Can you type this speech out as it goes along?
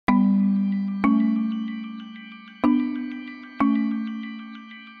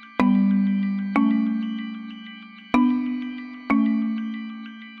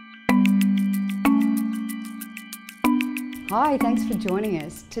Hi, thanks for joining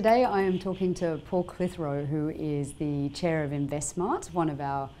us. Today I am talking to Paul Clitheroe, who is the chair of InvestSMART, one of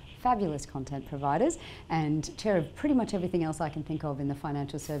our fabulous content providers, and chair of pretty much everything else I can think of in the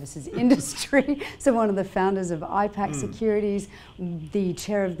financial services industry. So one of the founders of IPAC Securities, the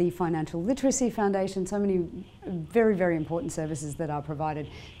chair of the Financial Literacy Foundation, so many very, very important services that are provided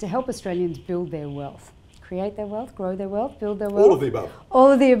to help Australians build their wealth. Create their wealth, grow their wealth, build their wealth. All of the above. All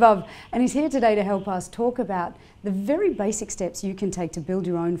of the above. And he's here today to help us talk about the very basic steps you can take to build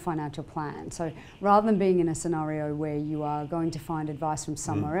your own financial plan. So rather than being in a scenario where you are going to find advice from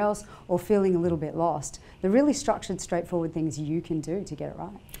somewhere else or feeling a little bit lost, the really structured, straightforward things you can do to get it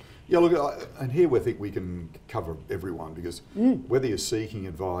right. Yeah, look, and here we think we can cover everyone, because whether you're seeking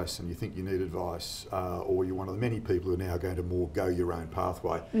advice and you think you need advice, or you're one of the many people who are now going to more go your own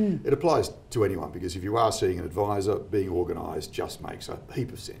pathway, it applies to anyone, because if you are seeing an advisor, being organised just makes a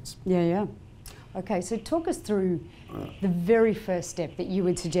heap of sense. Yeah. Okay, so talk us through the very first step that you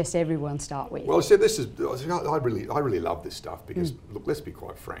would suggest everyone start with. Well, I said I really love this stuff, because look, let's be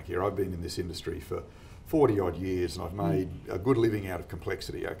quite frank here. I've been in this industry for 40 odd years, and I've made a good living out of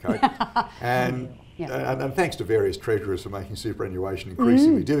complexity, okay? and thanks to various treasurers for making superannuation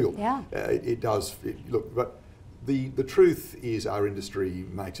increasingly difficult. Yeah. It does, look, but the truth is our industry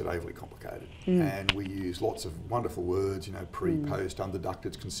makes it overly complicated, and we use lots of wonderful words, you know, pre, post,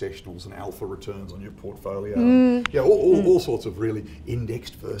 undeducted concessionals and alpha returns on your portfolio. Yeah, all sorts of really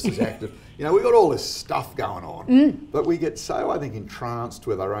indexed versus active. You know, we've got all this stuff going on, but we get so, I think, entranced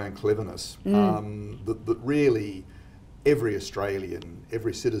with our own cleverness that really every Australian,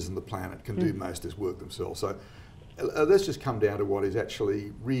 every citizen of the planet can do most of this work themselves. So let's just come down to what is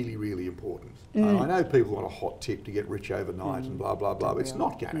actually really, really important. I know people want a hot tip to get rich overnight and blah, blah, blah, but it's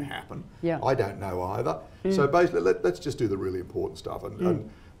not going to happen. Yeah. I don't know either. So basically, let's just do the really important stuff. And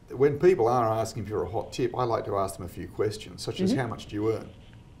when people are asking for a hot tip, I like to ask them a few questions, such as how much do you earn?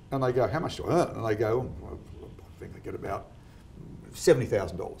 And they go, how much do I earn? And they go, well, I think I get about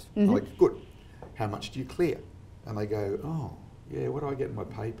 $70,000. I'm like, good. How much do you clear? And they go, oh, yeah, what do I get in my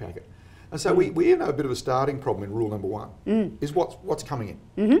pay packet? And so we have a bit of a starting problem in rule number one, is what's coming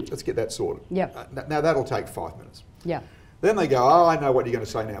in. Let's get that sorted. Yep. Now that'll take 5 minutes. Yeah. Then they go, oh, I know what you're going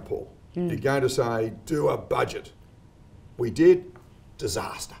to say now, Paul. You're going to say, do a budget. We did,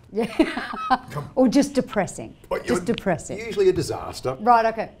 disaster. Yeah. Or just depressing. Just depressing. Usually a disaster. Right,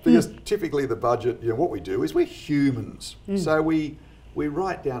 okay. Because typically the budget, you know, what we do is we're humans. So we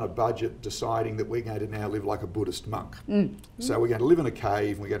write down a budget deciding that we're going to now live like a Buddhist monk. So we're going to live in a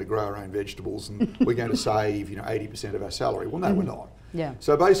cave, and we're going to grow our own vegetables, and we're going to save, you know, 80% of our salary. Well, no, we're not. Yeah.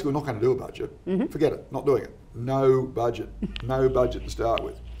 So basically we're not going to do a budget. Forget it, not doing it. No budget. No budget to start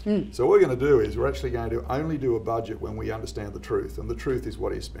with. So what we're going to do is we're actually going to only do a budget when we understand the truth, and the truth is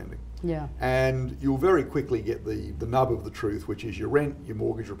what you're spending. Yeah. And you'll very quickly get the nub of the truth, which is your rent, your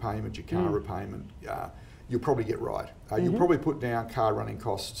mortgage repayment, your car repayment. You'll probably get right. You'll probably put down car running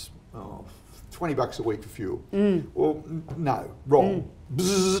costs, $20 a week for fuel. Well, no, wrong.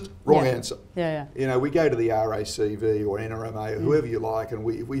 Bzzzt, wrong answer. Yeah. You know, we go to the RACV or NRMA or whoever you like, and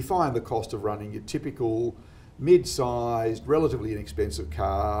we find the cost of running your typical mid-sized, relatively inexpensive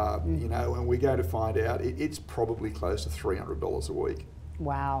car, you know, and we're going to find out it's probably close to $300 a week.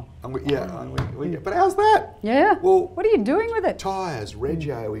 Wow. And but how's that? Yeah. Well, what are you doing with it? Tyres,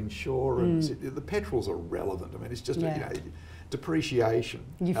 rego, insurance, the petrols are relevant. I mean, it's just you know, depreciation.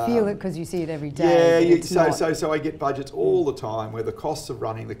 You feel it because you see it every day. Yeah. So I get budgets all the time where the costs of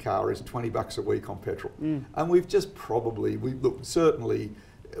running the car is $20 a week on petrol, and we've just probably certainly.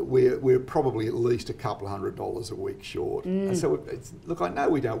 We're probably at least a couple $100 a week short. And so, look, I know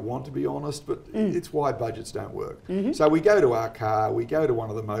we don't want to be honest, but it's why budgets don't work. So we go to our car, we go to one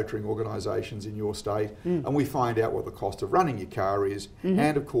of the motoring organisations in your state, and we find out what the cost of running your car is,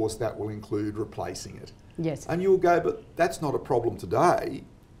 and of course that will include replacing it. Yes. And you'll go, but that's not a problem today.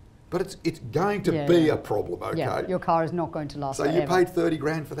 But it's going to be a problem, okay? Yeah, your car is not going to last forever. You paid 30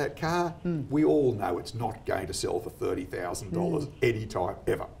 grand for that car. We all know it's not going to sell for $30,000 anytime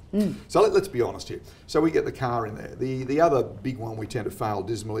ever. So let's be honest here. So we get the car in there. The other big one we tend to fail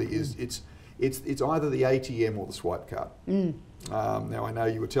dismally is it's either the ATM or the swipe card. Now I know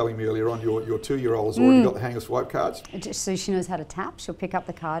you were telling me earlier on your 2-year-old has already got the hang of swipe cards. So she knows how to tap. She'll pick up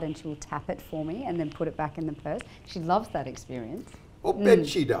the card and she'll tap it for me and then put it back in the purse. She loves that experience. I'll bet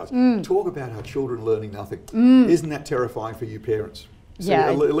she does. Talk about our children learning nothing. Isn't that terrifying for you parents?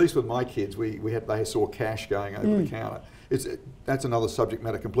 Yeah. See, at least with my kids, they saw cash going over the counter. That's another subject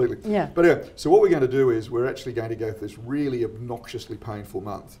matter completely. Yeah. But anyway, so what we're going to do is we're actually going to go through this really obnoxiously painful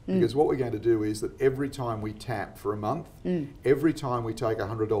month, because what we're going to do is that every time we tap for a month, every time we take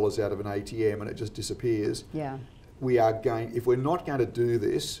 $100 out of an ATM and it just disappears, if we're not going to do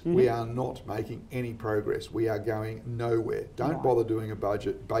this, we are not making any progress. We are going nowhere. Don't bother doing a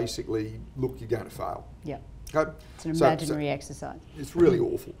budget. Basically, look, you're going to fail. Yeah. Okay? It's an imaginary exercise. It's really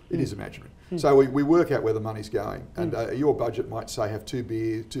awful. It is imaginary. So we work out where the money's going, and your budget might say have two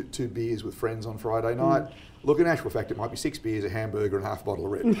beers with friends on Friday night. Look, in actual fact, it might be 6 beers, a hamburger, and half a bottle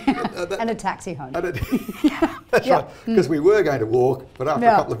of red. And a taxi home. That's right, because we were going to walk, but after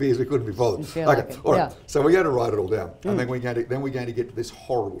a couple of beers, we couldn't be bothered. All right. So we're going to write it all down, and then we're going to get to this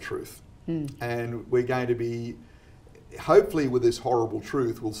horrible truth, and we're going to be. Hopefully with this horrible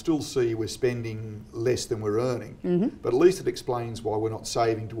truth, we'll still see we're spending less than we're earning, but at least it explains why we're not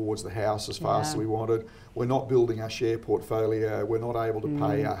saving towards the house as fast as we wanted. We're not building our share portfolio. We're not able to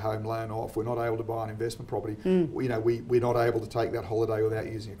pay our home loan off. We're not able to buy an investment property. We're not able to take that holiday without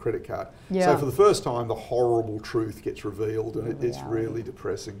using a credit card. So for the first time, the horrible truth gets revealed, and it's really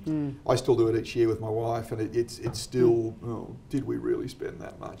depressing. I still do it each year with my wife, and it's still, did we really spend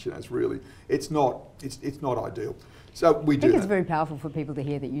that much? It's not ideal. So we do. I think it's very powerful for people to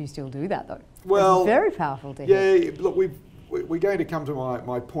hear that you still do that, though. Well, it's very powerful to hear. Yeah, look, we're going to come to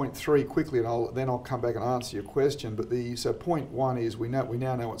my point 3 quickly, and then I'll come back and answer your question. But so point 1 is we now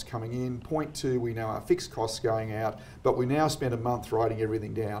know what's coming in. Point 2, we know our fixed costs going out, but we now spend a month writing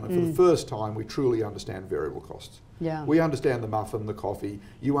everything down, and for the first time, we truly understand variable costs. Yeah. We understand the muffin, the coffee.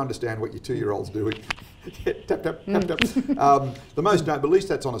 You understand what your 2-year-old's doing. Tap, tap, tap, tap. But at least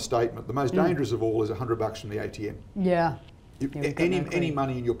that's on a statement. The most dangerous of all is $100 from the ATM. Yeah. Any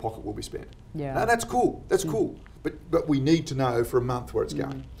money in your pocket will be spent. Yeah. Now, that's cool. That's cool. But we need to know for a month where it's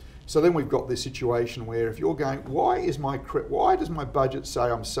going. So then we've got this situation where if you're going, why does my budget say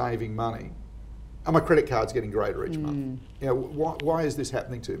I'm saving money? And my credit card's getting greater each month. Why is this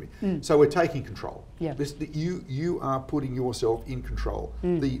happening to me? So we're taking control. Yeah. You are putting yourself in control.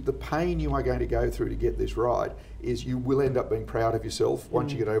 The pain you are going to go through to get this right is you will end up being proud of yourself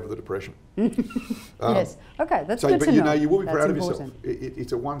once you get over the depression. Yes. Okay, that's good to know. You will be proud of yourself.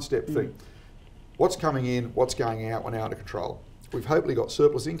 It's a one-step thing. What's coming in, what's going out, we're now under control. We've hopefully got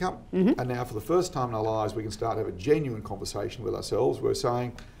surplus income, and now for the first time in our lives, we can start to have a genuine conversation with ourselves. We're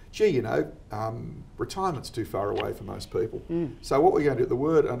saying, gee, retirement's too far away for most people. So what we're going to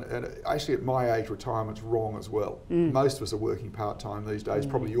do, and actually at my age, retirement's wrong as well. Most of us are working part-time these days.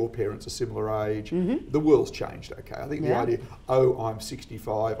 Probably your parents are similar age. The world's changed, okay? I think the idea, I'm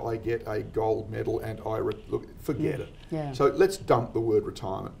 65, I get a gold medal, and forget it. Yeah. So let's dump the word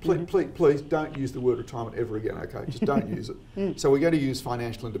retirement. Please don't use the word retirement ever again, okay? Just don't use it. So we're going to use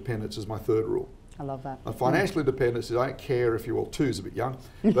financial independence as my 3rd rule. I love that. Financial independence is, I don't care if you're, 2's a bit young,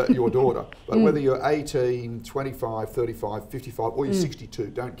 but your daughter. But whether you're 18, 25, 35, 55, or you're 62,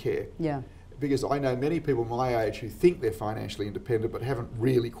 don't care. Yeah. Because I know many people my age who think they're financially independent but haven't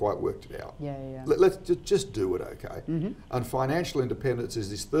really quite worked it out. Yeah. Let's just do it, okay? And financial independence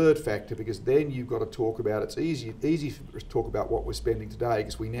is this 3rd factor, because then you've got to talk about, it's easy to talk about what we're spending today,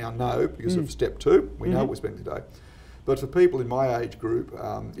 because we now know, because of step 2, we know what we're spending today. But for people in my age group,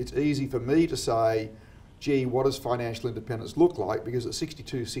 it's easy for me to say, gee, what does financial independence look like? Because at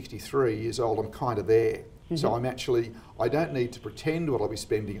 62, 63 years old, I'm kind of there. So I don't need to pretend what I'll be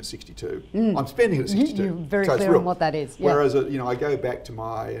spending at 62. I'm spending it at 62. You're very clear on what that is. Yeah. Whereas, I go back to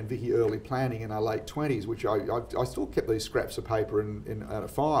my and Vicky early planning in our late 20s, which I still kept these scraps of paper in a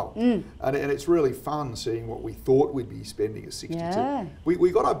file. And it's really fun seeing what we thought we'd be spending at 62. Yeah.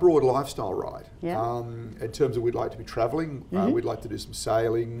 We got our broad lifestyle right. Yeah. In terms of we'd like to be travelling, we'd like to do some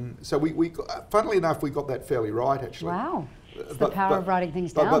sailing. So funnily enough, we got that fairly right, actually. Wow. It's the power of writing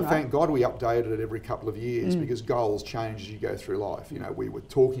things down, But thank God we updated it every couple of years, because goals change as you go through life. We were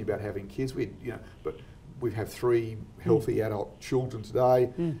talking about having kids, but we have 3 healthy adult children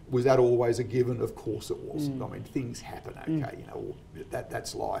today. Was that always a given? Of course it wasn't. I mean, things happen, okay,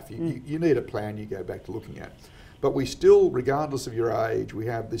 that's life. You need a plan you go back to looking at. But we still, regardless of your age, we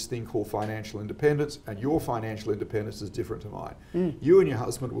have this thing called financial independence, and your financial independence is different to mine. You and your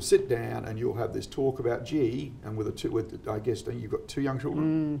husband will sit down and you'll have this talk about, gee, and I guess you've got 2 young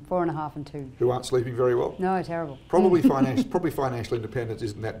children? 4.5 and 2. Who aren't sleeping very well? No, terrible. Probably financial independence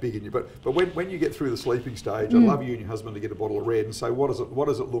isn't that big in you, but when you get through the sleeping stage, I'd love you and your husband to get a bottle of red and say, what does it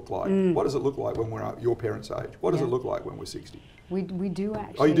look like? What does it look like when we're at your parents' age? What does it look like when we're 60? We do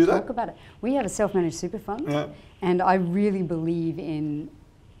actually talk about it. We have a self-managed super fund, and I really believe in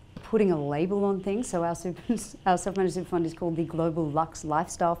putting a label on things. So our self-managed super fund is called the Global Lux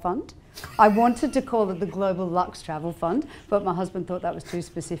Lifestyle Fund. I wanted to call it the Global Lux Travel Fund, but my husband thought that was too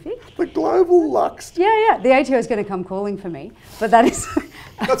specific. The Global Lux? Yeah. The ATO is going to come calling for me, but that is,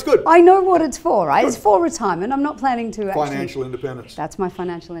 That's good. I know what it's for, right? Good. It's for retirement. I'm not planning to actually... Financial independence. That's my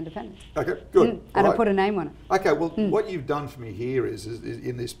financial independence. Okay, good. And Right. I put a name on it. Okay, well, what you've done for me here is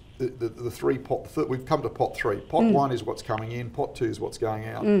in this, the three pot, we've come to pot three. Pot one is what's coming in, pot two is what's going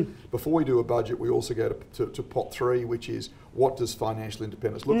out. Before we do a budget, we also go to pot three, which is what does financial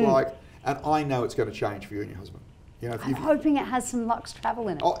independence look like? And I know it's going to change for you and your husband. You know, I'm hoping it has some Lux travel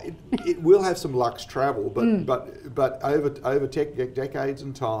in it. Oh, it will have some Lux travel, but over decades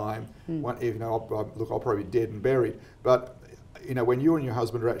and time, I'll probably be dead and buried. But you know, when you and your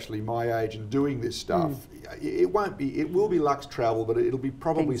husband are actually my age and doing this stuff, it will be Lux travel, but it'll be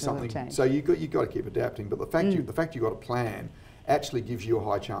probably something. So you got to keep adapting. But the fact you got a plan actually gives you a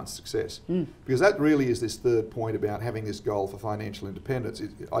high chance of success, because that really is this third point about having this goal for financial independence.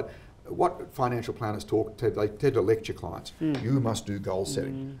 What financial planners they tend to lecture clients. You must do goal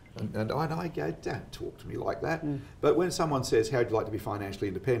setting, and I go, don't talk to me like that. But when someone says, "How'd you like to be financially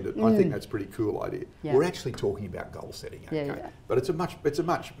independent?" I think that's a pretty cool idea. Yeah. We're actually talking about goal setting, okay? Yeah. But it's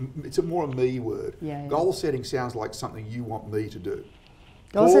a more a me word. Yeah. Goal setting sounds like something you want me to do.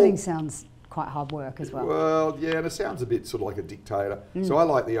 Goal setting sounds quite hard work as well. Well, yeah, and it sounds a bit sort of like a dictator. So I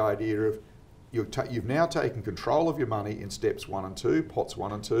like the idea of you've now taken control of your money in steps 1 and 2, pots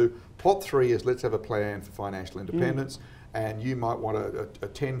 1 and 2. Pot 3 is let's have a plan for financial independence. And you might want a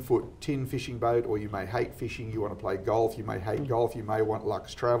 10-foot tin fishing boat, or you may hate fishing, you want to play golf, you may hate golf, you may want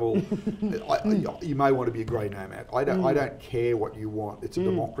Lux travel, you may want to be a grey nomad. I don't care what you want, it's a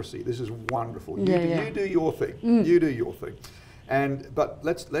democracy. This is wonderful. You do your thing, you do your thing. But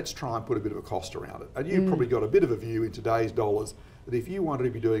let's try and put a bit of a cost around it. And you've probably got a bit of a view in today's dollars that if you wanted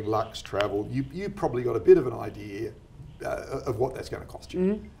to be doing Lux travel, you've probably got a bit of an idea of what that's going to cost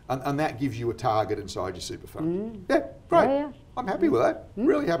you. And that gives you a target inside your super fund. Yeah, great. Yeah. I'm happy with that,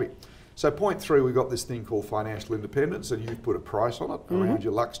 really happy. So point 3, we've got this thing called financial independence, and you've put a price on it around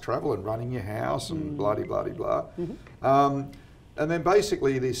your Lux travel and running your house and blah-de-blah-de-blah. And then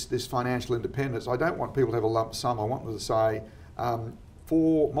basically this financial independence, I don't want people to have a lump sum. I want them to say,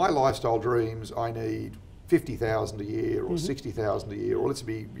 for my lifestyle dreams, I need 50,000 a year or 60,000 a year, or let's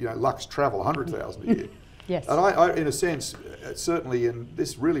be, Lux travel, 100,000 a year. Yes. And I, in a sense, certainly, and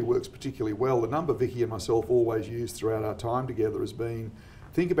this really works particularly well, the number Vicky and myself always use throughout our time together has been,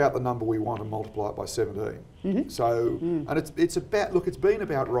 think about the number we want and multiply it by 17. So, and it's been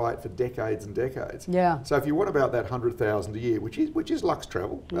about right for decades and decades. Yeah. So if you want about that 100,000 a year, which is Lux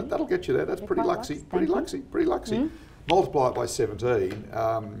travel, that'll get you there. That's pretty luxy, pretty luxy. Multiply it by 17,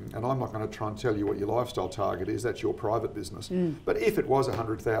 and I'm not going to try and tell you what your lifestyle target is, that's your private business. But if it was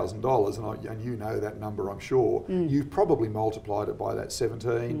 $100,000, and you know that number, I'm sure, you've probably multiplied it by that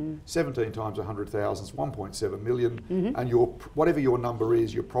 17. 17 times 100,000 is 1.7 million, and whatever your number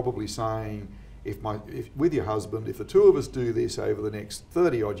is, you're probably saying, if with your husband, if the two of us do this over the next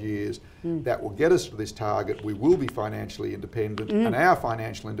 30 odd years, that will get us to this target, we will be financially independent, and our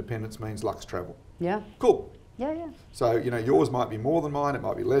financial independence means Lux travel. Yeah. Cool. Yeah. So, yours might be more than mine, it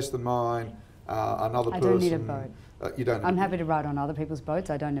might be less than mine. Another person... I don't need a boat. I'm happy to ride on other people's boats,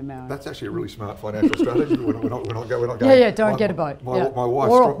 I don't need my own. That's actually a really smart financial strategy. We're not going... Yeah, don't get a boat. My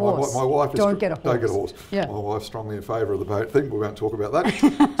wife... Or a horse. My wife don't get a horse. Don't get a horse. Yeah. My wife's strongly in favour of the boat thing, we won't talk about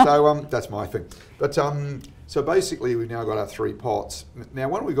that. So that's my thing. But so basically we've now got our 3 pots. Now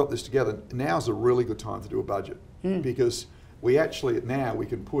when we got this together, now's a really good time to do a budget, because we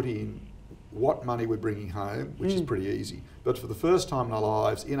can put in what money we're bringing home, which is pretty easy. But for the first time in our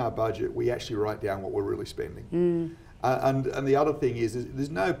lives, in our budget, we actually write down what we're really spending. And the other thing is, there's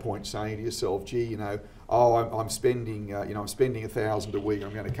no point saying to yourself, gee, I'm spending, I'm spending $1,000 a week,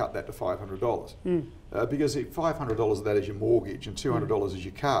 I'm going to cut that to $500. Because if $500 of that is your mortgage and $200 is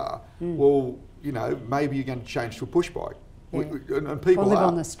your car, well, maybe you're going to change to a push bike. Yeah. And people live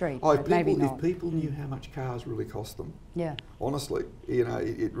on the street. If people knew how much cars really cost them, honestly,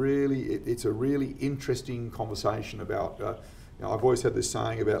 it's a really interesting conversation about. I've always had this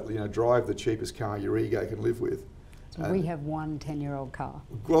saying about drive the cheapest car your ego can live with. So we have one 10-year-old car.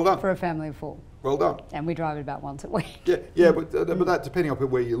 Well done. For a family of 4. Well done. And we drive it about once a week. Yeah, but that depending on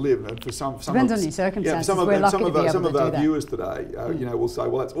where you live, and for some depends on your circumstances. Some of our viewers today, will say,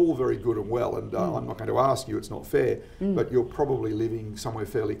 well, that's all very good and well, and I'm not going to ask you, it's not fair, but you're probably living somewhere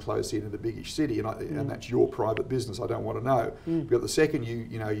fairly close in the biggish city, and that's your private business. I don't want to know. But the second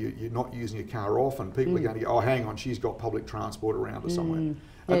you're not using your car often, people are going to go, oh, hang on, she's got public transport around her somewhere.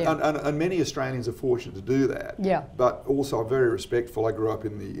 And many Australians are fortunate to do that. Yeah. But also I'm very respectful. I grew up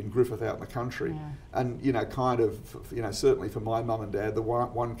in Griffith out in the country, and certainly for my mum and dad, the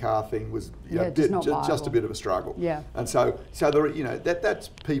one car thing was just a bit of a struggle. Yeah. And so there, that's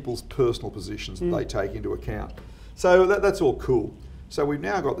people's personal positions that they take into account. So that's all cool. So we've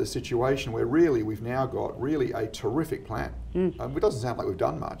now got this situation where really we've now got really a terrific plan. It doesn't sound like we've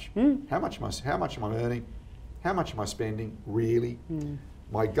done much. How much am I earning? How much am I spending? Really?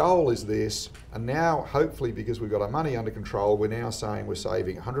 My goal is this, and now hopefully because we've got our money under control, we're now saying we're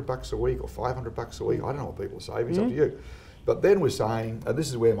saving $100 a week or $500 a week. I don't know what people are saving, it's up to you. But then we're saying, and this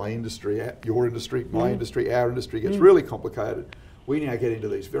is where my industry, your industry, my industry, our industry gets really complicated. We now get into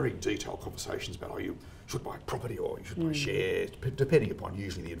these very detailed conversations about, you should buy property or you should buy shares, depending upon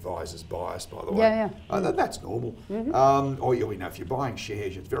usually the advisor's bias, by the way. That's normal. Or if you're buying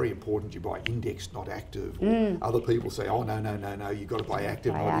shares, it's very important you buy index, not active. Or other people say, oh, no, you've got to buy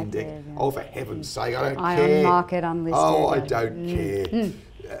active, not index. Oh, for heaven's sake, I don't care. On market, unlisted. Oh, I don't care.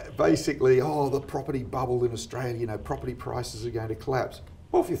 Basically, the property bubble in Australia, property prices are going to collapse.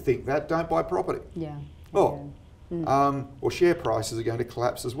 Well, if you think that, don't buy property. Or share prices are going to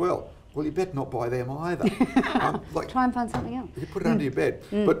collapse as well. Well, you better not buy them either. Try and find something else. You put it under your bed.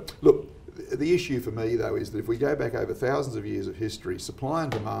 But look, the issue for me though is that if we go back over thousands of years of history, supply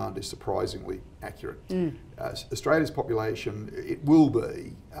and demand is surprisingly accurate. Australia's population, it will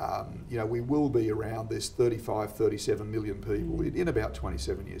be, we will be around this 35, 37 million people in about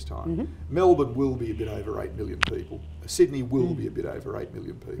 27 years' time. Melbourne will be a bit over 8 million people. Sydney will be a bit over 8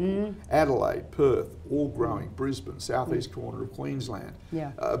 million people. Adelaide, Perth, all growing. Brisbane, southeast corner of Queensland.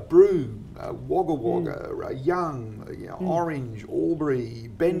 Broome, Wagga Wagga, Young, Orange, Albury,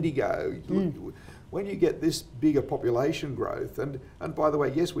 Bendigo. When you get this bigger population growth, and by the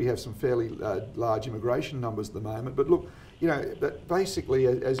way, yes, we have some fairly large immigration numbers at the moment, but look, but basically,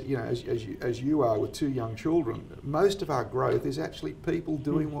 as you are with 2 young children, most of our growth is actually people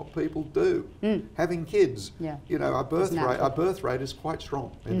doing what people do, having kids. Our birth rate is quite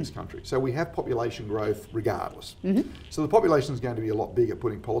strong in this country, so we have population growth regardless. So the population is going to be a lot bigger,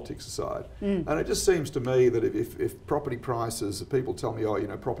 putting politics aside. And it just seems to me that if property prices, people tell me,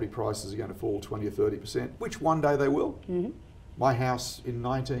 property prices are going to fall 20 or 30%, which one day they will. My house in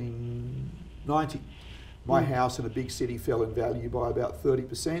 1990. My house in a big city fell in value by about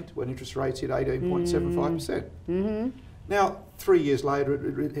 30% when interest rates hit 18.75%. Now, 3 years later,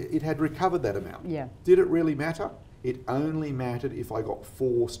 it had recovered that amount. Did it really matter? It only mattered if I got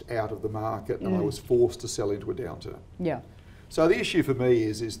forced out of the market and I was forced to sell into a downturn. So the issue for me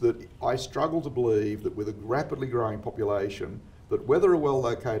is that I struggle to believe that with a rapidly growing population, that whether a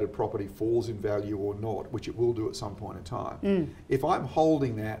well-located property falls in value or not, which it will do at some point in time, if I'm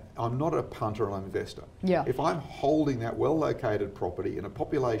holding that, I'm not a punter, I'm an investor. If I'm holding that well-located property in a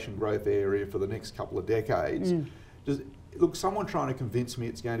population growth area for the next couple of decades, look, someone trying to convince me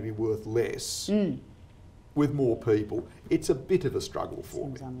it's going to be worth less with more people, it's a bit of a struggle for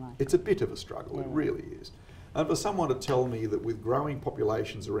me. It's a bit of a struggle, it really is. And for someone to tell me that with growing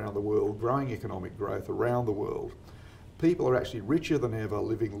populations around the world, growing economic growth around the world, people are actually richer than ever,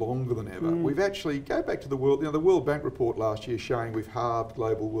 living longer than ever. We've actually, go back to the World, the World Bank report last year showing we've halved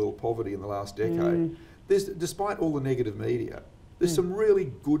global world poverty in the last decade. Despite all the negative media, there's some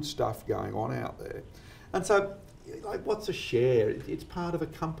really good stuff going on out there. And so, what's a share? It's part of a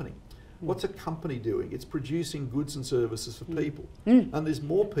company. What's a company doing? It's producing goods and services for people. And there's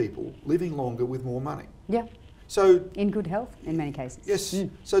more people living longer with more money. So in good health, in many cases. Yes.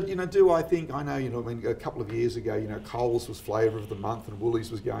 So do I think? I know. I mean, a couple of years ago, Coles was flavour of the month, and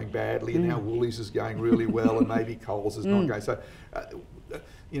Woolies was going badly, and now Woolies is going really well, and maybe Coles is not going. So,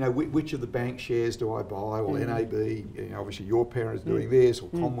 which of the bank shares do I buy? Well, NAB. Obviously, your parent is doing this, or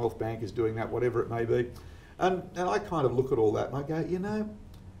Commonwealth Bank is doing that, whatever it may be. And I kind of look at all that, and I go,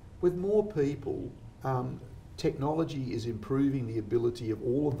 with more people. Technology is improving the ability of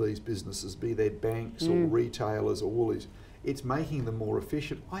all of these businesses, be they banks or retailers or Woolies. It's making them more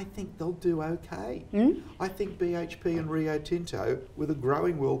efficient. I think they'll do okay. I think BHP and Rio Tinto, with a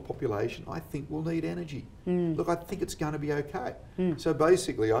growing world population, I think will need energy. Look, I think it's going to be okay. So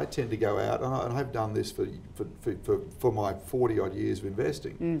basically, I tend to go out, and I've done this for my 40 odd years of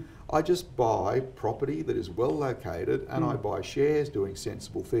investing. I just buy property that is well located, and I buy shares doing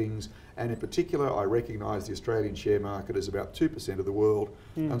sensible things. And in particular, I recognise the Australian share market is about 2% of the world.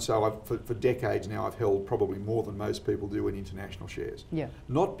 And so for decades now, I've held probably more than most people do in international shares.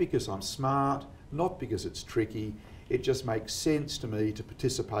 Not because I'm smart, not because it's tricky. It just makes sense to me to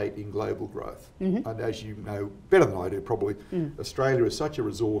participate in global growth. And as you know better than I do probably, Australia is such a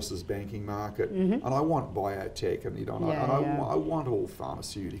resources banking market, and I want biotech, and I want all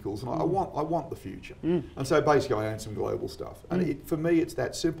pharmaceuticals, and I want the future. And so basically I own some global stuff. And for me it's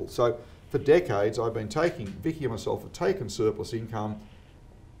that simple. So for decades I've been Vicky and myself have taken surplus income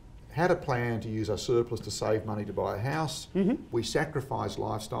had a plan to use our surplus to save money to buy a house. We sacrificed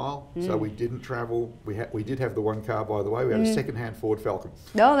lifestyle, so we didn't travel. We did have the one car, by the way. We had a second-hand Ford Falcon.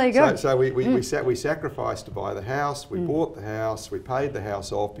 Oh, there you go. So we sacrificed to buy the house. We bought the house. We paid the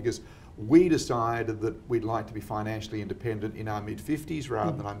house off because we decided that we'd like to be financially independent in our mid-50s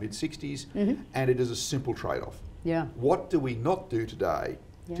rather than our mid-60s, and it is a simple trade-off. Yeah. What do we not do today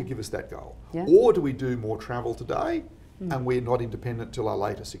to give us that goal? Yeah. Or do we do more travel today and we're not independent till our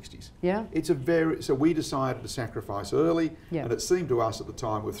later 60s? Yeah. So we decided to sacrifice early, and it seemed to us at the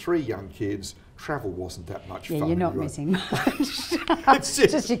time with 3 young kids, travel wasn't that much fun. Yeah, you're not missing much. It's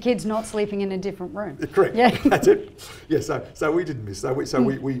just your kids not sleeping in a different room. Correct. Yeah. That's it. Yeah. So we didn't miss.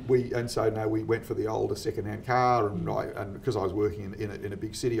 We went for the older second-hand car, and because I was working in a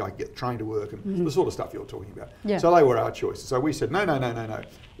big city, I could get the train to work and the sort of stuff you're talking about. Yeah. So they were our choices. So we said no.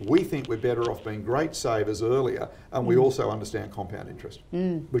 We think we're better off being great savers earlier, and we also understand compound interest,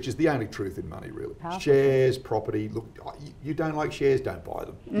 which is the only truth in money, really. Powerful. Shares, property. Look, you don't like shares, don't buy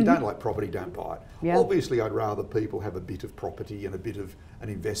them. You don't like property, don't buy it. Yeah. Obviously, I'd rather people have a bit of property and a bit of an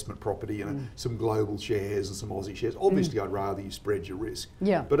investment property and some global shares and some Aussie shares. Obviously, I'd rather you spread your risk.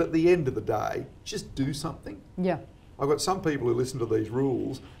 Yeah. But at the end of the day, just do something. Yeah. I've got some people who listen to these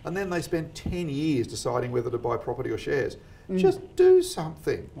rules and then they spend 10 years deciding whether to buy property or shares. Just do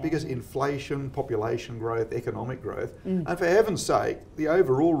something, because inflation, population growth, economic growth, and for heaven's sake, the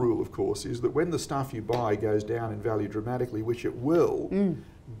overall rule, of course, is that when the stuff you buy goes down in value dramatically, which it will,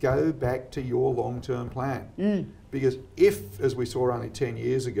 go back to your long-term plan. Because if, as we saw only 10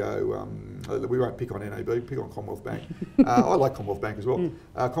 years ago, we won't pick on NAB, pick on Commonwealth Bank. I like Commonwealth Bank as well.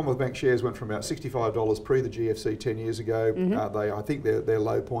 Commonwealth Bank shares went from about $65 pre the GFC 10 years ago. I think their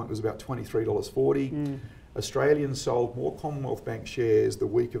low point was about $23.40. Australians sold more Commonwealth Bank shares the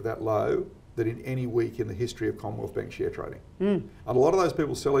week of that low than in any week in the history of Commonwealth Bank share trading. And a lot of those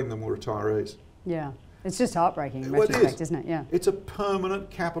people selling them were retirees. Yeah. It's just heartbreaking in retrospect, isn't it? Yeah. It's a permanent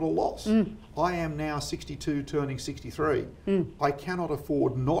capital loss. I am now 62, turning 63. I cannot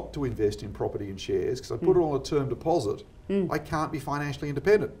afford not to invest in property and shares because I put it on a term deposit. I can't be financially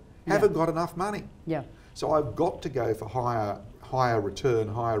independent. Haven't got enough money. Yeah. So I've got to go for higher return,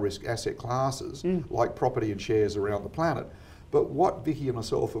 higher risk asset classes like property and shares around the planet. But what Vicky and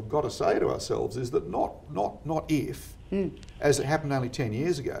myself have got to say to ourselves is that not if, as it happened only 10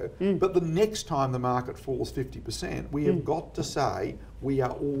 years ago, but the next time the market falls 50%, we have got to say we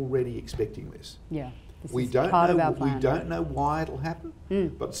are already expecting this. Yeah. We don't know why it'll happen,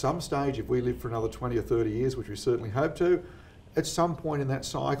 but at some stage, if we live for another 20 or 30 years, which we certainly hope to, at some point in that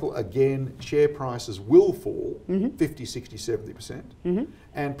cycle, again, share prices will fall 50, 60, 70%,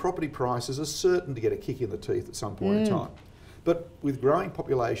 and property prices are certain to get a kick in the teeth at some point in time. But with growing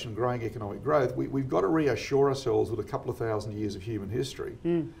population, growing economic growth, we've got to reassure ourselves with a couple of thousand years of human history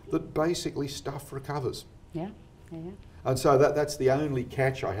that basically stuff recovers. Yeah. And so that's the only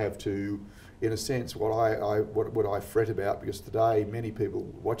catch I have to, in a sense, what I fret about, because today many people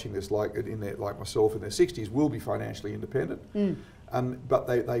watching this, like myself, in their 60s, will be financially independent, but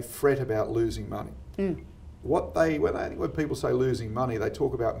they fret about losing money. When people say losing money, they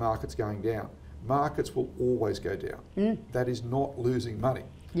talk about markets going down. Markets will always go down. That is not losing money.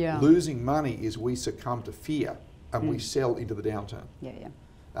 Yeah. Losing money is we succumb to fear and we sell into the downturn.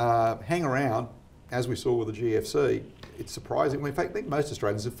 Hang around, as we saw with the GFC. It's surprising. In fact, I think most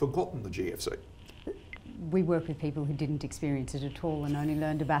Australians have forgotten the GFC. We work with people who didn't experience it at all and only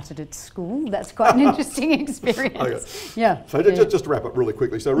learned about it at school. That's quite an interesting experience. Okay. Yeah. So just to wrap up really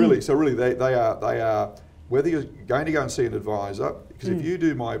quickly. So really, they are. Whether you're going to go and see an advisor, because if you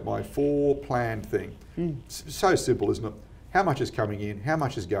do my 4-plan thing, so simple, isn't it? How much is coming in, how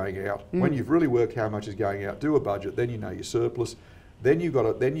much is going out. When you've really worked how much is going out, do a budget, then you know your surplus. Then you've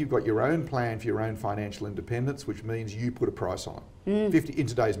got your own plan for your own financial independence, which means you put a price on it. 50 in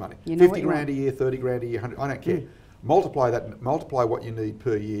today's money. 50 grand a year, 30 grand a year, 100, I don't care. Multiply what you need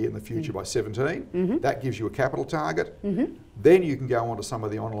per year in the future by 17. That gives you a capital target. Then you can go onto some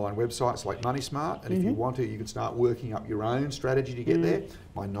of the online websites like MoneySmart, and if you want to, you can start working up your own strategy to get there.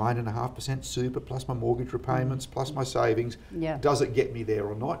 My 9.5% super plus my mortgage repayments plus my savings. Does it get me there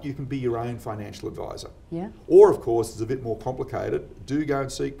or not? You can be your own financial advisor. Or of course, it's a bit more complicated. Do go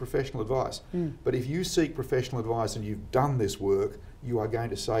and seek professional advice. But if you seek professional advice and you've done this work, you are going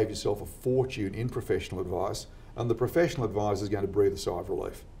to save yourself a fortune in professional advice. And the professional advisor is going to breathe a sigh of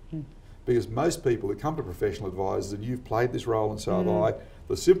relief. Because most people who come to professional advisors, and you've played this role and so have I,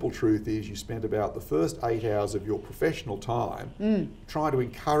 the simple truth is you spend about the first 8 hours of your professional time trying to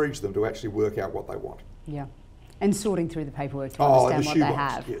encourage them to actually work out what they want. Yeah. And sorting through the paperwork to understand what they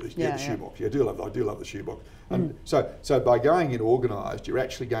have. Yeah, the shoebox. Yeah, I do love the shoebox. And so by going in organised, you're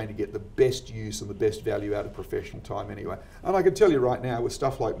actually going to get the best use and the best value out of professional time anyway. And I can tell you right now, with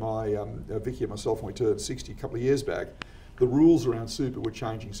stuff like my Vicky and myself, when we turned 60 a couple of years back, the rules around super were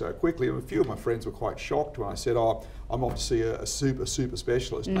changing so quickly. And a few of my friends were quite shocked when I said, "Oh, I'm off to see a super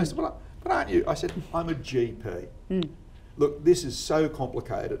specialist." And they said, "Well, but aren't you?" I said, "I'm a GP. Look, this is so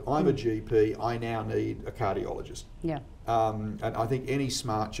complicated. I'm a GP. I now need a cardiologist." Yeah. And I think any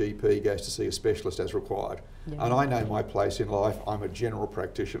smart GP goes to see a specialist as required. Yeah. And I know my place in life. I'm a general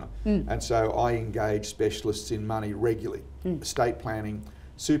practitioner. And so I engage specialists in money regularly, estate planning,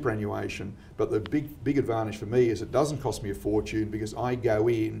 superannuation. But the big advantage for me is it doesn't cost me a fortune, because I go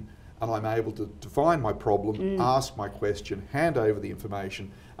in and I'm able to define my problem, ask my question, hand over the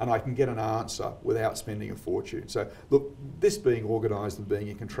information, and I can get an answer without spending a fortune. So look, this being organised and being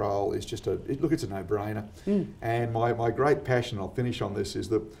in control is just it's a no-brainer. And my great passion, I'll finish on this, is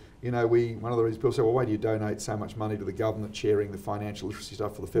that, you know, one of the reasons people say, "Well, why do you donate so much money to the government, chairing the financial literacy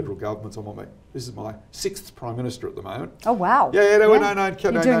stuff for the federal government?" This is my 6th Prime Minister at the moment. Oh wow! No,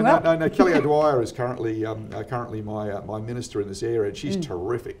 Kelly O'Dwyer is currently my minister in this area, and she's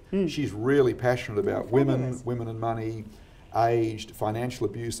terrific. She's really passionate about women and money, aged, financial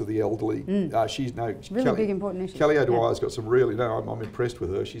abuse of the elderly. She's really big important issue. Kelly O'Dwyer's got some really I'm impressed with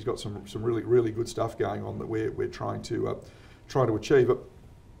her. She's got some really good stuff going on that we're trying to achieve.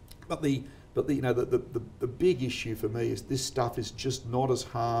 But the big issue for me is this stuff is just not as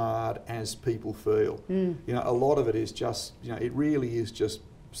hard as people feel. You know, a lot of it is just, you know, it really is just,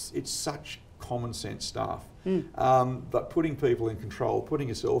 it's such common sense stuff. But putting people in control, putting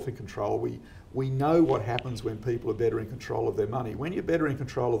yourself in control, we know what happens when people are better in control of their money. When you're better in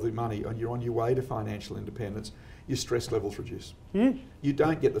control of their money and you're on your way to financial independence, your stress levels reduce. You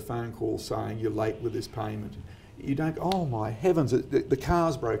don't get the phone call saying you're late with this payment. You don't, "Oh my heavens, the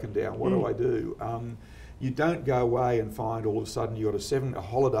car's broken down, what do I do?" You don't go away and find all of a sudden you got a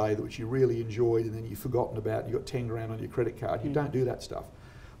holiday which you really enjoyed and then you've forgotten about, you got 10 grand on your credit card. You don't do that stuff.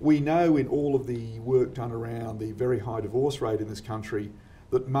 We know in all of the work done around the very high divorce rate in this country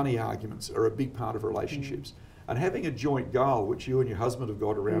that money arguments are a big part of relationships. And having a joint goal, which you and your husband have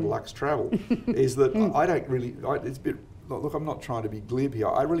got around Lux Travel, is that I don't really, it's a bit, look, I'm not trying to be glib here.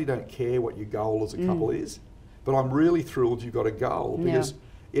 I really don't care what your goal as a couple is. But I'm really thrilled you've got a goal, because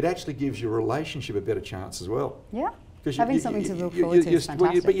it actually gives your relationship a better chance as well. Yeah. Having something to look forward to is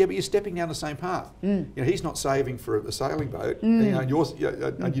fantastic. But you're stepping down the same path. You know, he's not saving for a sailing boat, you know,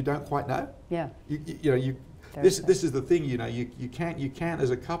 and you don't quite know. Yeah. This is the thing, you know, you can as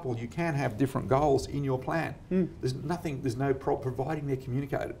a couple, you can have different goals in your plan. There's no problem, providing they're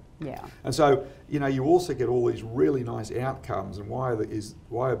communicated. Yeah. And so, you know, you also get all these really nice outcomes, and why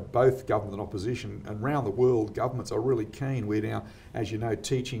are both government and opposition, and around the world, governments are really keen. We're now, as you know,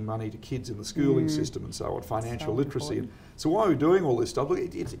 teaching money to kids in the schooling system and so on, financial literacy. And so why we're doing all this stuff, look,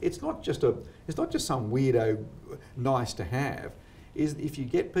 it's not just some weirdo nice to have. Is if you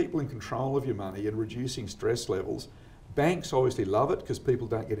get people in control of your money and reducing stress levels, banks obviously love it because people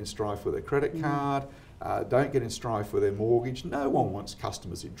don't get in strife with their credit card, don't get in strife with their mortgage. No one wants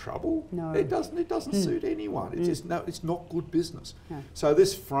customers in trouble. No. It doesn't suit anyone. It's just it's not good business. No. So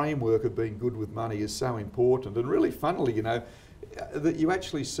this framework of being good with money is so important, and really funnily, you know, that you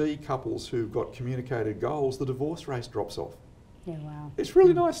actually see couples who've got communicated goals, the divorce rate drops off. Yeah, wow. It's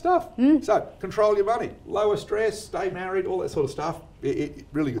really nice stuff. So control your money, lower stress, stay married, all that sort of stuff.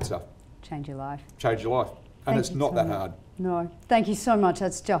 Really good stuff. Change your life. Change your life. And it's not that hard. No. Thank you so much.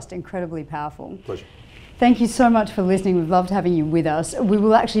 That's just incredibly powerful. Pleasure. Thank you so much for listening. We've loved having you with us. We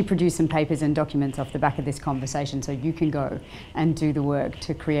will actually produce some papers and documents off the back of this conversation so you can go and do the work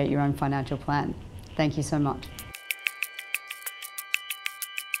to create your own financial plan. Thank you so much.